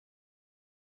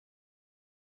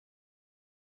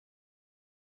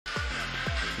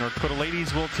North Dakota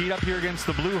ladies will tee up here against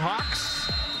the Blue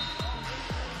Hawks.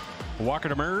 Walker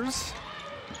Demers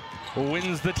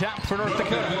wins the tap for North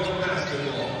Dakota.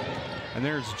 And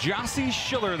there's Jossie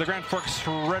Schiller, the Grand Forks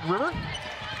Red River.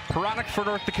 Product for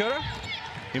North Dakota.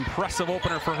 Impressive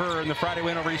opener for her in the Friday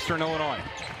win over Eastern Illinois.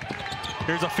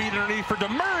 Here's a feed underneath for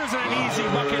Demers and an easy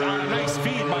bucket on a nice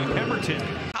feed by Pemberton.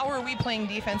 How are we playing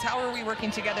defense? How are we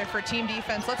working together for team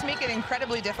defense? Let's make it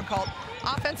incredibly difficult.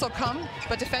 Offense will come,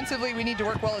 but defensively we need to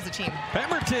work well as a team.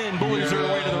 Pemberton bullies her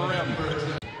way to the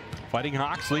rim. Fighting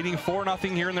Hawks leading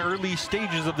 4-0 here in the early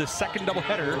stages of this second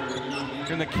doubleheader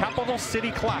in the Capital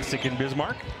City Classic in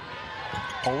Bismarck.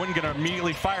 Owen gonna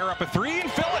immediately fire up a three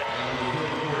and fill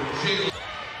it.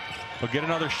 We'll get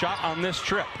another shot on this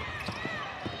trip.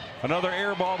 Another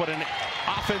air ball, but an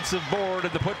offensive board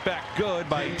and the putback good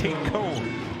by Tate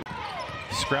Cone.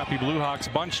 Scrappy Blue Hawks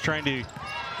bunch trying to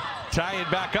tie it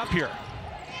back up here.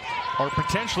 Or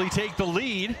potentially take the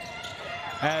lead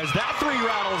as that three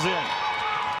rattles in.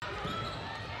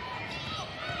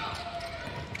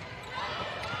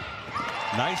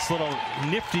 Nice little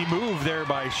nifty move there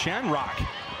by Shamrock.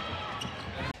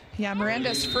 Yeah,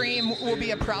 Miranda's frame will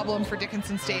be a problem for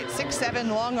Dickinson State. 6'7",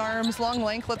 long arms, long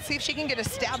length. Let's see if she can get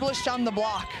established on the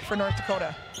block for North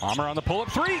Dakota. Palmer on the pull-up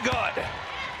three, good.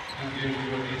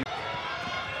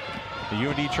 The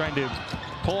UND trying to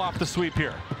pull off the sweep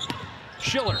here.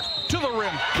 Schiller to the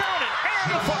rim, count it,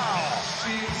 and the foul.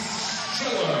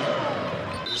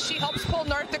 She helps pull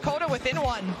North Dakota within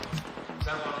one.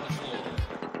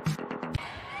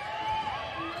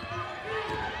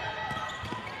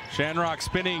 Shamrock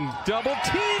spinning, double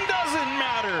team doesn't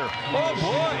matter. Oh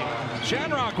boy,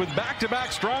 Shamrock with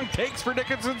back-to-back strong takes for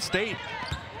Dickinson State.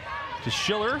 To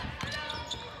Schiller.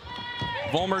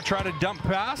 Vollmer tried to jump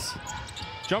pass,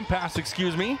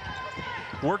 excuse me.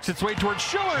 Works its way towards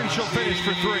Schiller and she'll finish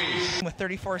for three. With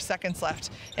 34 seconds left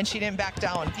and she didn't back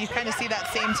down. You kind of see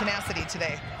that same tenacity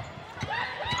today.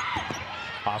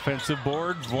 Offensive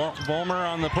board, Vollmer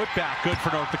on the putback, good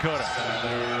for North Dakota.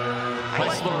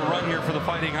 Nice little run here for the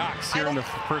Fighting Hawks here in the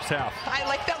first half. I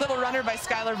like that little runner by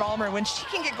Skylar Vollmer. When she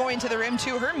can get going to the rim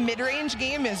too, her mid-range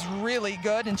game is really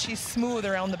good and she's smooth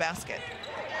around the basket.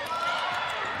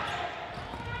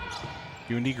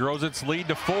 UND grows its lead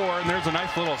to 4, and there's a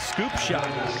nice little scoop shot.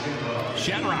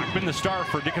 Shamrock been the star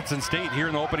for Dickinson State here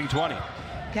in the opening 20.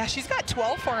 Yeah, she's got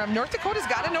 12 for him. North Dakota's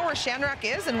got to know where Shamrock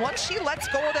is, and once she lets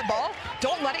go of the ball,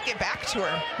 don't let it get back to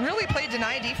her. Really play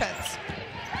deny defense.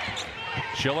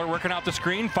 Schiller working out the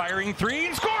screen, firing three,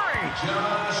 and scoring!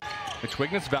 Mitch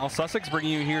Wigness, Val Sussex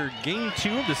bringing you here game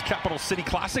 2 of this Capital City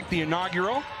Classic, the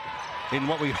inaugural, in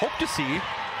what we hope to see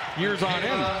years on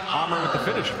end. Palmer with the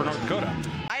finish for North Dakota.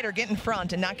 Or get in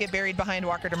front and not get buried behind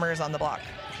Walker Demers on the block.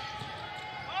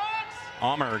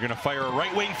 Palmer gonna fire a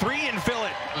right wing three and fill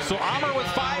it. So Palmer with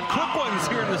 5 quick ones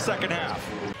here in the second half.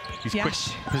 These quick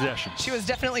possessions. She was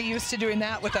definitely used to doing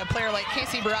that with a player like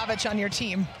Casey Baravich on your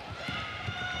team.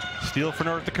 Steal for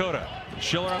North Dakota.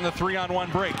 Schiller on the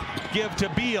 3-on-1 break. Give to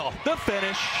Beal, the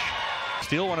finish.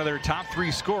 Still one of their top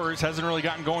 3 scorers. Hasn't really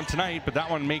gotten going tonight, but that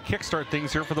one may kickstart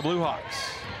things here for the Blue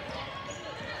Hawks.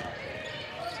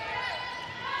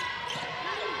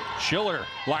 Schiller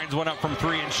lines one up from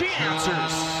 3 and she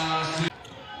answers.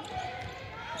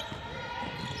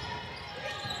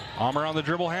 Palmer on the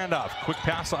dribble handoff. Quick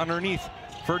pass underneath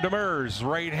for Demers.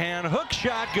 Right hand hook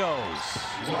shot goes.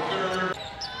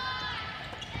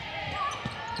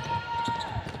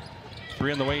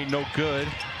 3 on the way, no good.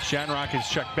 Shamrock is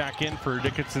checked back in for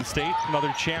Dickinson State.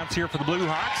 Another chance here for the Blue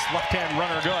Hawks. Left hand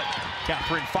runner good.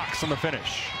 Catherine Fox on the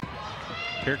finish.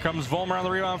 Here comes Vollmer on the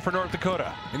rebound for North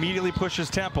Dakota. Immediately pushes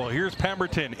Temple. Here's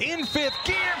Pemberton in 5th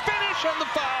gear. Finish on the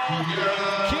foul.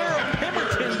 Kira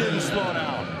Pemberton didn't slow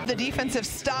down. The defensive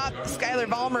stop. Skylar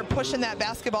Vollmer pushing that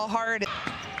basketball hard.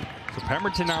 So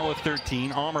Pemberton now with 13.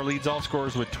 Palmer leads all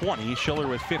scorers with 20. Schiller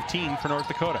with 15 for North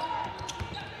Dakota.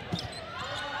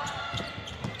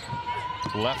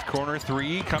 Left corner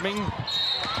 3 coming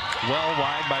well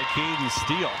wide by Caden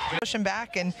Steele. Push him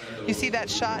back, and you see that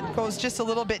shot goes just a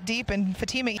little bit deep, and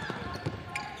Fatima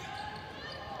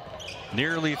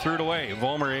nearly threw it away.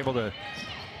 Vollmer able to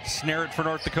snare it for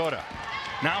North Dakota.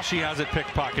 Now she has it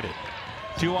pickpocketed.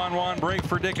 2-on-1 break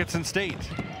for Dickinson State.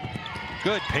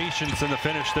 Good patience in the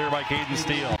finish there by Caden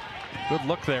Steele. Good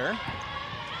look there.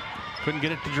 Couldn't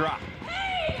get it to drop.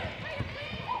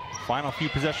 Final few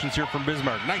possessions here from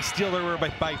Bismarck. Nice steal there by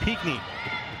Peekney.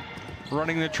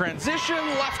 Running the transition,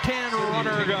 left-hand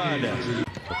runner good.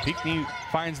 So Peekney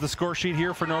finds the score sheet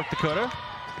here for North Dakota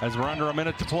as we're under a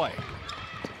minute to play.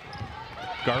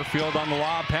 Garfield on the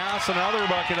lob pass, another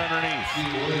bucket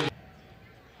underneath.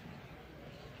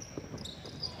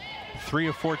 3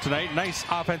 of 4 tonight. Nice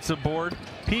offensive board.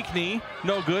 Peak knee,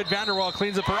 no good. Vanderwall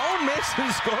cleans up her own miss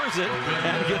and scores it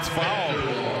and gets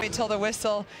fouled. Wait till the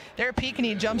whistle. There,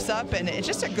 Peakney jumps up, and it's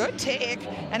just a good take.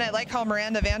 And I like how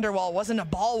Miranda Vanderwall wasn't a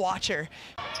ball watcher.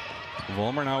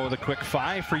 Volmer now with a quick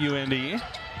 5 for UND.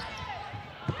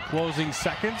 Closing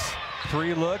seconds.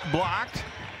 3 look, blocked.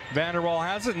 Vanderwall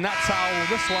has it, and that's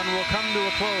how this one will come to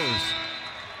a close.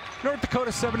 North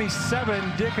Dakota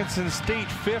 77, Dickinson State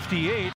 58.